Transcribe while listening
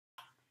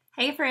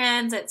Hey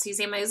friends, it's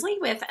Suzanne Mosley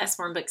with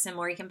Usborne Books and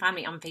More. You can find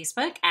me on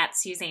Facebook at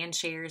Suzanne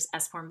Shares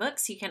Usborne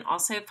Books. You can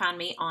also find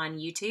me on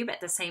YouTube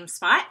at the same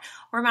spot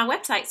or my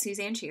website,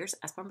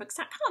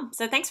 SuzanneSharesUsborneBooks.com.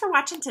 So thanks for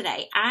watching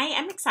today. I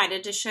am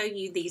excited to show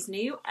you these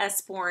new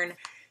Usborne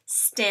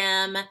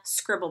STEM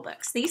Scribble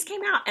books. These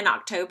came out in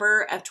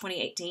October of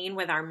 2018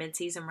 with our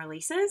mid-season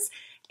releases,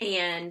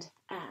 and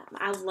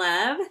I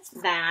love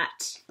that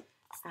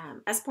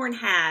Usborne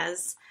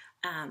has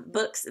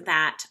books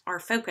that are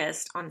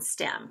focused on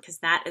STEM, because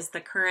that is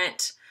the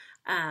current,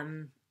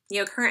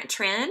 current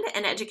trend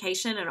in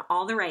education and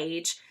all the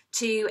rage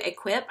to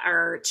equip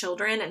our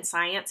children in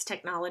science,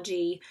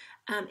 technology,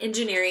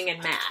 engineering,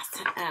 and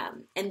math.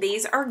 And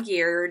these are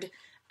geared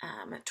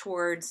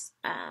towards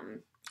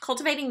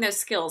cultivating those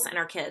skills in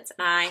our kids,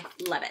 and I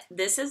love it.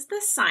 This is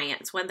the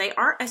science one. They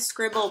are a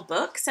Scribble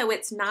book, so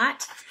it's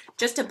not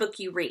just a book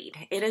you read.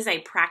 It is a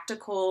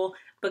practical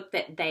book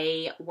that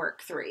they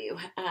work through.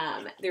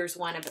 There's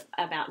one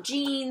about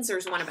genes.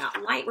 There's one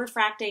about light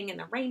refracting and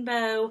the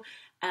rainbow.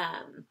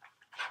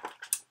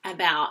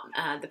 About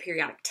the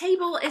periodic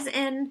table is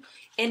in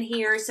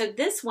here. So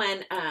this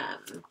one,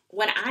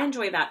 what I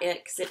enjoy about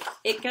it, because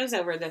it goes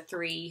over the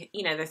three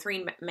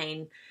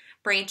main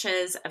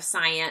branches of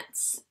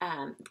science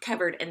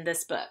covered in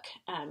this book: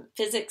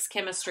 physics,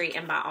 chemistry,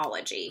 and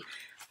biology.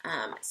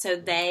 So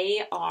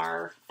they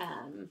are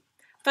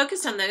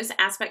focused on those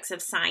aspects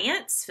of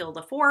science: field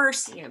of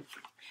force,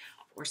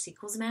 force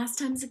equals mass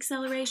times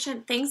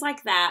acceleration, things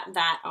like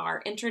that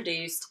are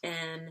introduced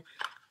in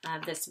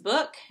this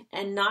book,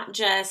 and not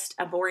just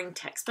a boring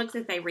textbook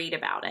that they read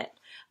about it.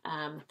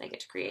 They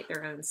get to create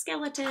their own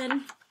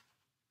skeleton.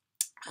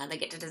 They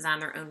get to design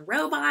their own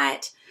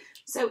robot.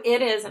 So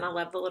it is, and I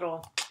love the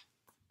little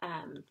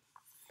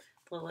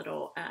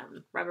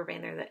rubber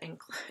band there that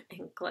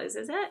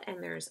encloses it,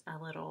 and there's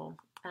a little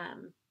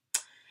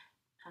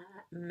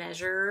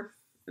measurement,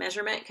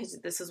 because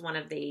this is one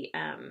of the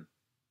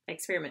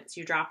experiments.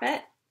 You drop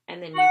it,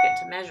 and then you get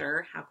to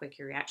measure how quick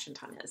your reaction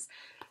time is.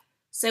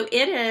 So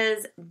it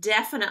is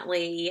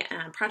definitely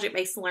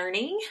project-based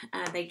learning.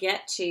 They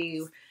get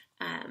to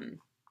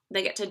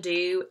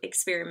do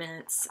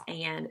experiments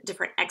and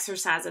different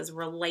exercises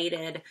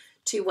related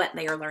to what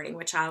they are learning,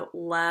 which I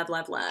love,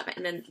 love, love.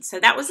 And then, so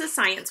that was the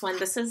science one.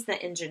 This is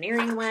the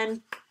engineering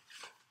one.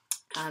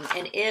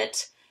 And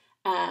it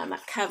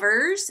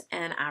covers,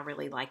 and I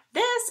really like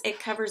this, it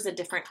covers the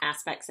different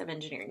aspects of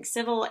engineering: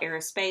 civil,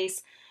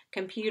 aerospace,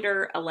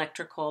 computer,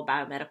 electrical,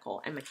 biomedical,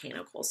 and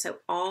mechanical. So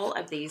all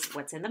of these,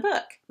 what's in the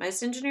book.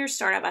 Most engineers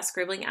start out by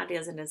scribbling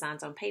ideas and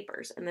designs on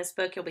papers. In this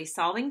book, you'll be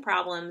solving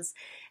problems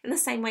in the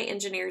same way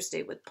engineers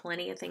do, with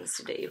plenty of things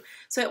to do.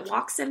 So it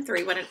walks them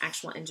through what an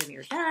actual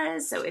engineer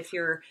does. So if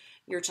your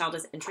child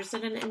is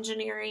interested in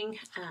engineering,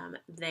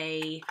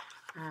 they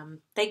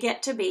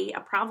get to be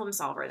a problem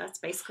solver. That's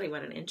basically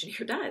what an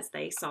engineer does.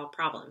 They solve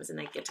problems, and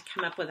they get to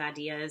come up with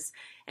ideas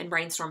and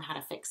brainstorm how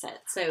to fix it.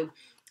 So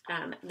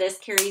this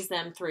carries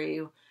them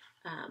through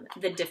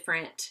the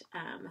different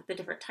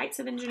types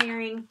of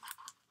engineering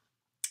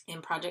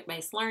and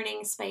project-based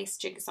learning. Space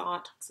Jigsaw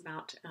talks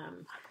about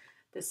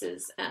this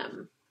is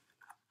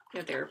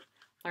they're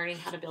learning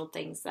how to build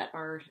things that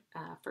are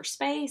for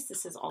space.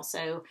 This is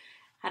also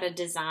how to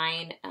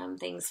design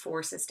things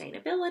for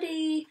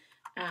sustainability,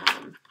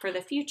 for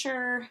the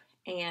future,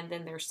 and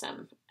then there's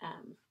some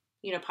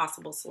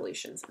possible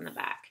solutions in the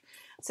back.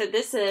 So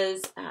this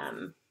is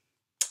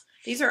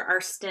these are our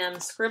STEM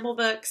Scribble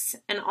books,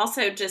 and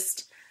also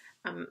just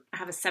I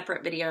have a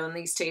separate video on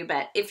these two,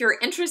 but if you're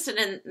interested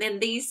in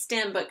these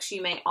STEM books,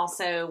 you may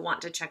also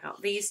want to check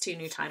out these two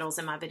new titles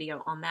in my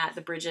video on that: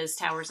 the Bridges,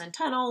 Towers, and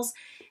Tunnels,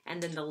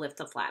 and then the Lift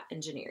the Flap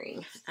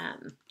Engineering.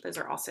 Those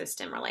are also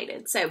STEM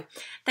related. So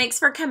thanks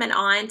for coming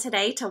on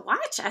today to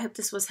watch. I hope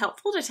this was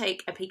helpful to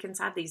take a peek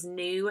inside these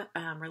new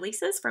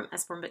releases from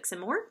Usborne Books and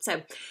More. So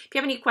if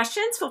you have any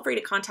questions, feel free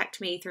to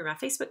contact me through my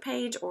Facebook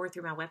page or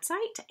through my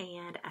website,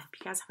 and I hope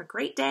you guys have a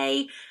great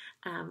day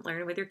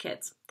learning with your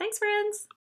kids. Thanks, friends.